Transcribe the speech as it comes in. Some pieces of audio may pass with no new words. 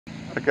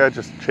That guy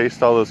just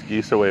chased all those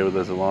geese away with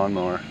his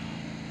lawnmower.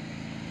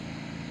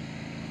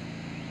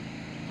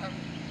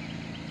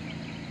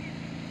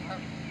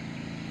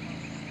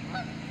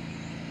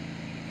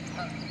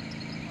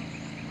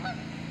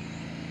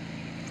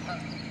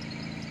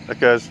 That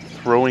guy's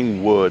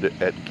throwing wood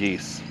at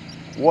geese.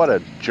 What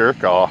a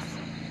jerk off.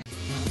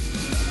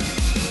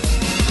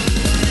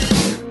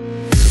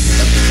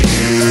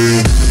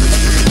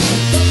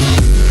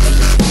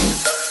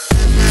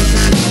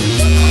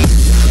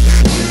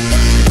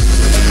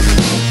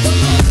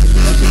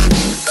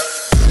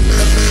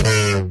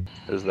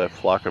 There's that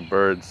flock of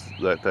birds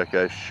that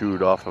guy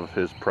shooed off of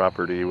his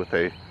property with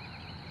a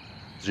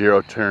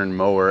zero-turn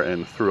mower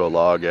and threw a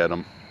log at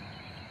him.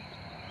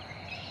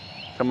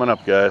 Come on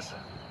up, guys.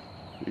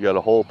 You got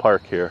a whole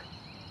park here.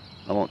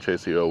 I won't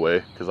chase you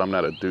away because I'm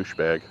not a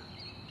douchebag.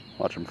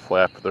 Watch them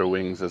flap their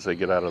wings as they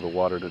get out of the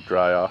water to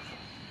dry off.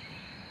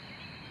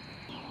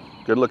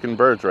 Good looking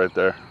birds right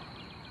there.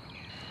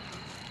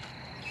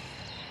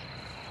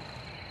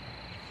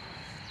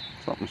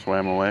 Something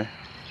swam away.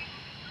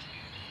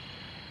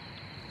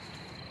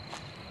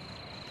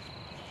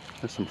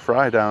 There's some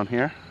fry down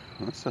here.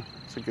 That's a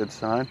good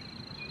sign.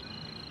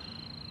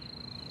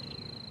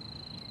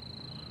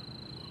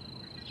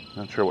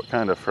 Not sure what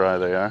kind of fry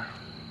they are.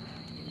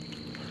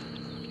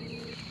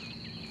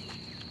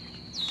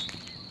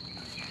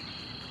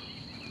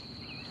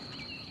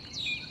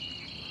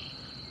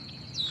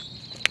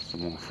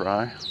 Some more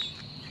fry.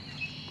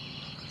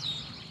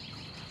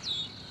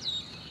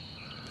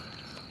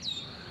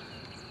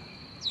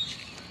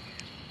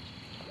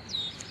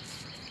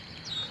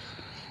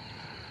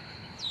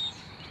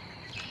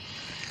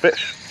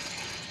 Fish.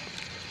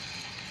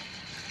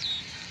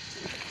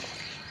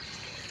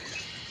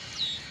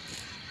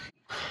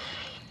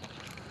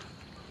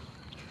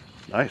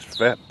 Nice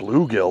fat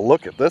bluegill.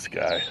 Look at this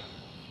guy.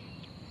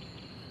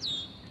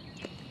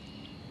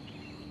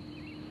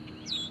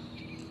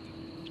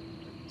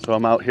 So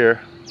I'm out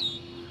here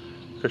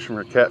fishing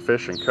for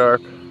catfish and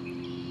carp,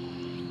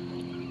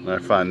 and I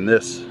find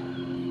this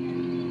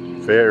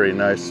very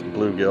nice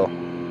bluegill.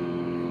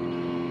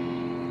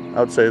 I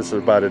would say this is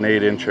about an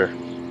 8-incher.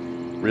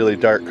 Really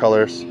dark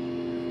colors,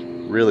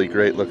 really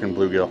great looking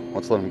bluegill.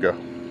 Let's let him go.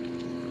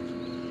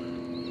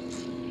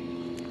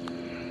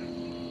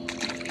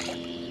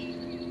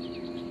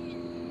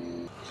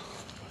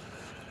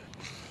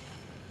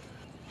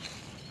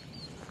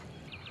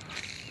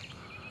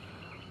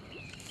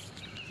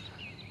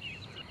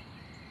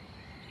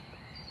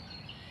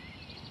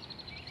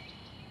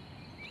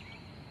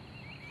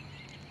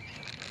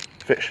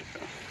 Fish.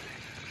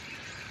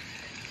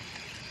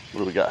 What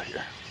do we got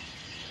here?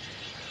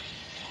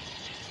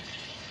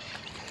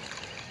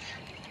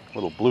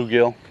 Little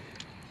bluegill.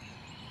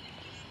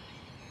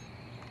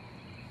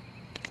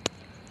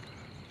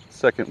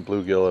 Second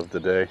bluegill of the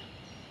day.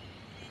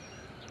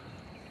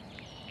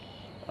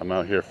 I'm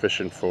out here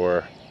fishing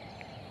for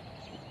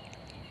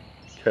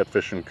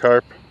catfish and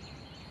carp,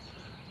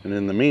 and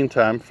in the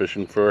meantime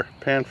fishing for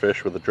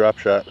panfish with a drop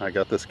shot. I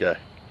got this guy.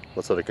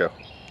 Let's let it go.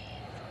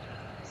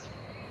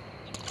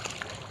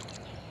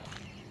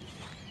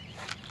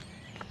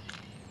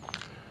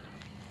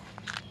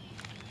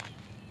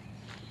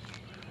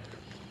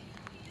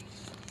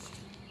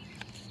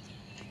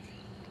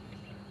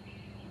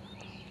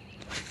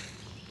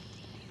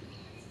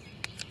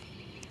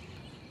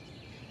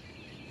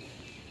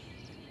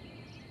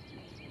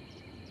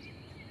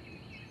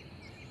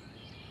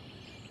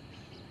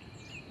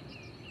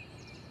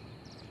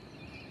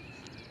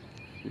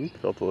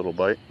 Felt a little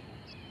bite.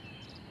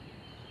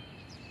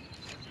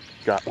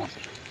 Got one.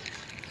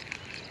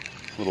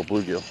 Little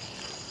bluegill.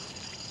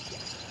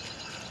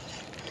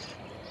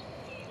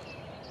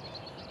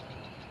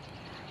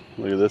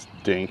 Look at this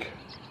dink.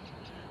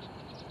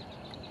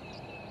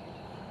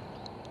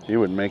 He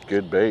would make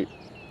good bait,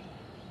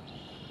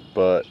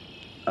 but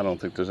I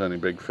don't think there's any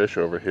big fish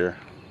over here.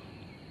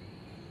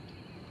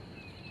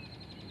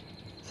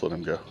 Let's let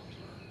him go.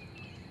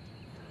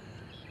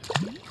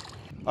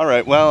 All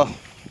right, well,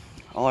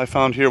 all I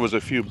found here was a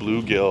few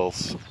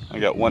bluegills. I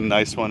got one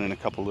nice one and a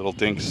couple little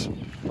dinks.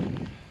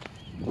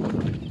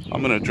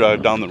 I'm gonna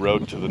drive down the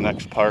road to the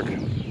next park.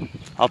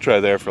 I'll try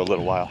there for a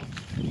little while.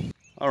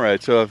 All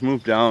right, so I've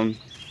moved down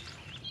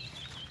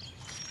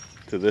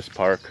to this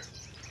park,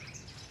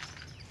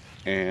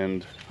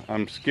 and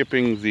I'm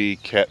skipping the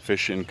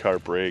catfish and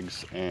carp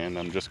rigs, and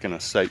I'm just gonna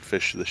sight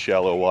fish the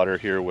shallow water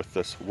here with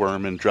this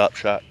worm and drop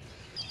shot.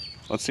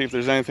 Let's see if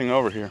there's anything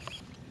over here.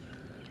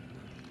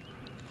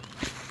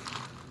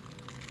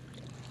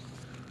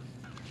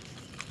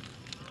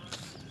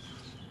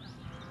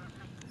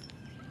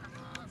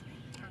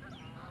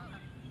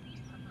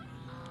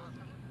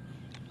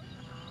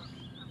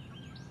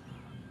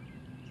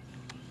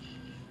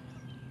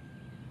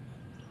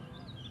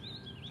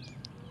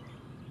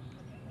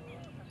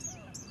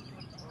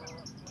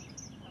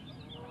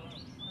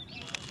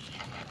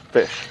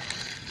 Fish.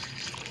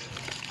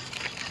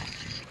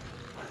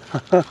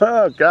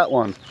 Got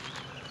one.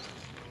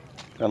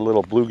 Got a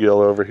little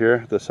bluegill over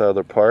here at this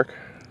other park.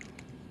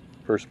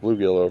 First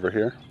bluegill over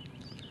here.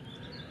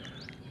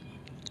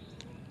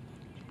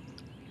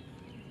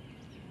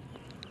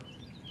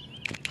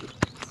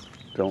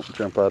 don't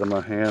jump out of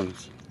my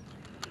hands.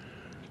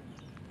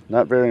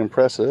 Not very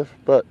impressive,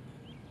 but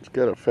it's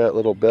got a fat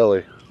little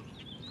belly.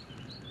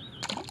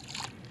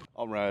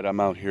 Alright, I'm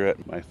out here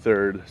at my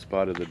third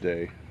spot of the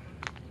day,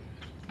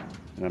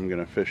 and I'm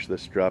gonna fish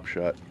this drop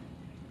shot.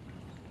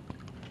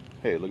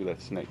 Hey, look at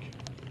that snake.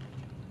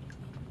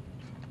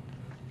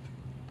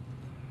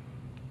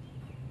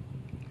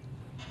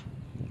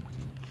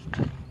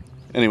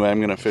 Anyway,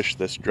 I'm gonna fish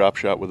this drop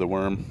shot with a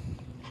worm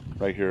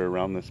right here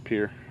around this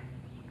pier.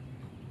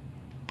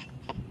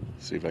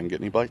 See if I can get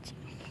any bites.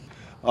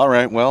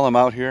 Alright, well, I'm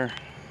out here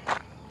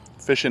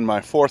fishing my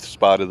fourth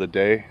spot of the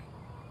day.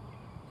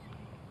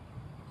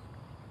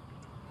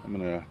 I'm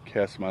gonna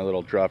cast my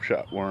little drop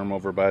shot worm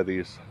over by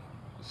these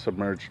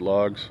submerged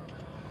logs.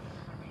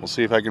 We'll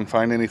see if I can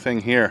find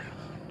anything here.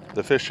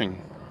 The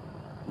fishing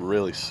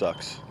really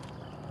sucks.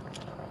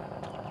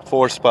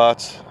 4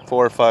 spots,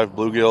 4 or 5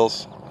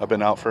 bluegills. I've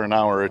been out for an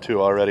hour or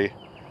 2 already.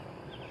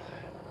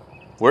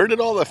 Where did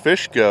all the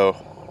fish go?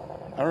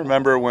 I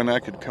remember when I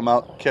could come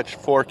out, catch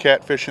 4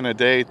 catfish in a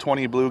day,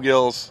 20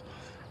 bluegills,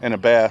 and a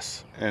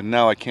bass, and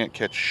now I can't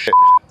catch shit.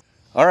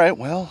 Alright,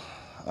 well,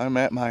 I'm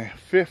at my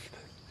 5th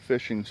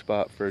fishing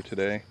spot for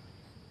today.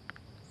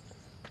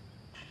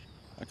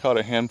 I caught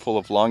a handful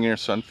of longear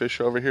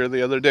sunfish over here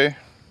the other day,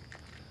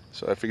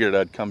 so I figured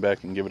I'd come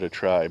back and give it a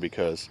try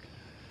because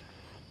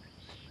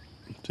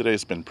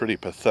today's been pretty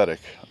pathetic,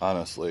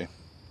 honestly.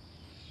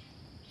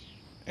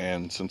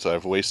 And since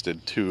I've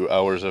wasted 2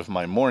 hours of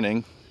my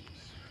morning,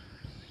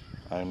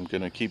 I'm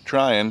gonna keep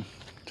trying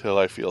till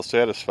I feel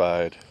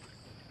satisfied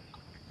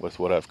with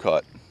what I've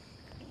caught.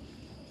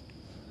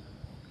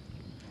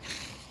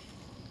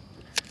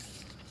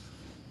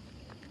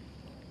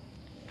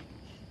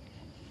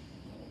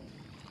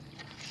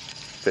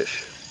 Fish,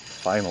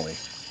 finally.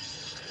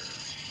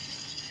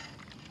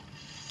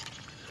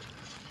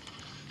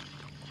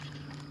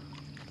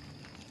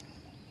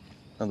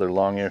 Another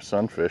longear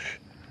sunfish.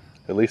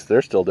 At least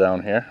they're still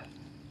down here.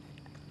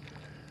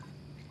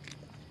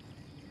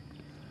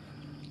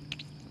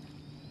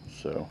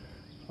 So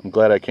I'm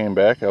glad I came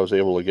back. I was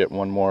able to get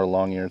one more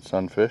long-eared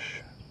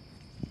sunfish.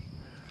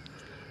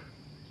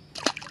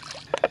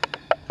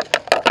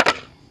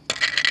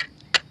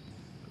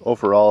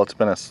 Overall, it's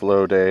been a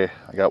slow day.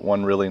 I got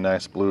one really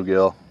nice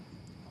bluegill,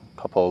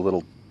 a couple of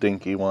little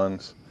dinky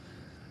ones,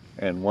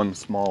 and one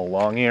small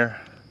long-ear.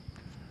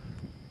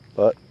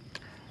 But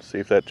see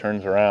if that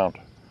turns around.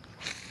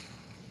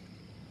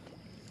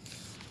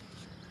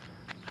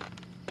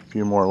 A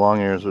few more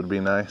long-ears would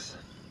be nice.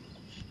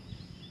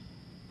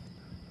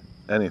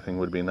 Anything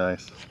would be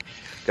nice.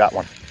 Got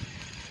one.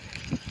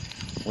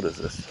 What is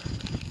this?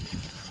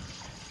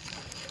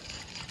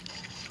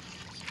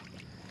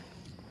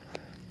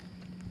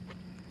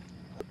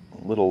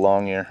 Little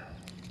long-ear.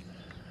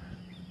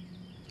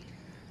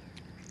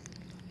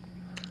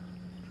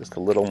 Just a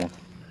little one.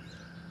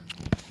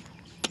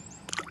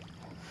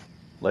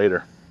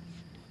 Later.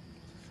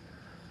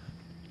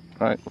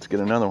 All right, let's get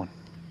another one.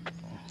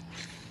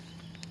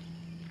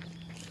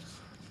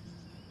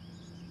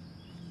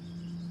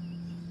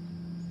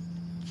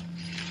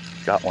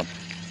 Got one.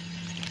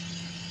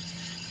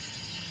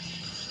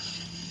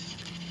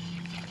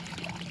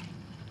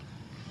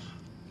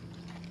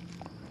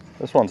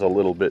 This one's a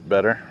little bit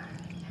better.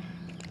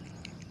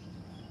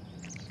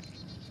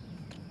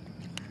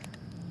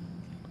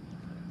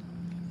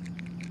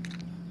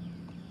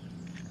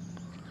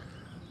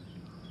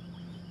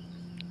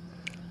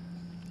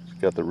 It's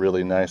got the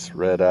really nice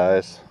red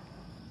eyes.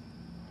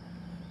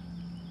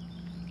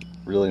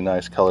 Really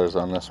nice colors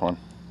on this one.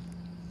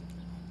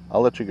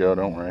 I'll let you go,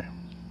 don't worry.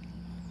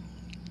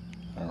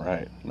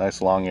 Alright,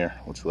 nice long ear.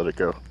 Let's let it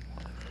go.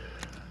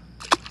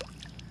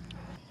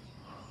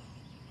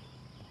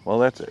 Well,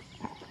 that's it.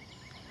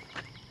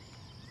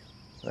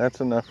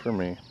 That's enough for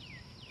me.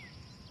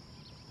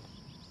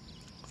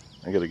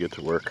 I gotta get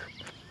to work.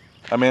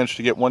 I managed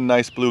to get one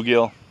nice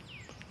bluegill,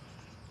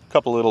 a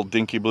couple little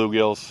dinky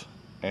bluegills,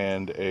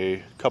 and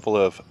a couple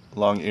of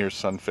long-ear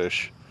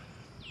sunfish.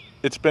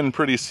 It's been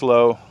pretty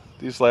slow.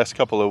 These last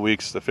couple of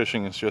weeks, the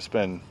fishing has just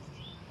been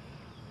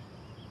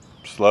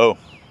slow.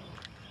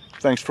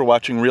 Thanks for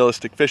watching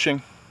Realistic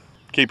Fishing.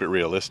 Keep it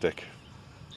realistic.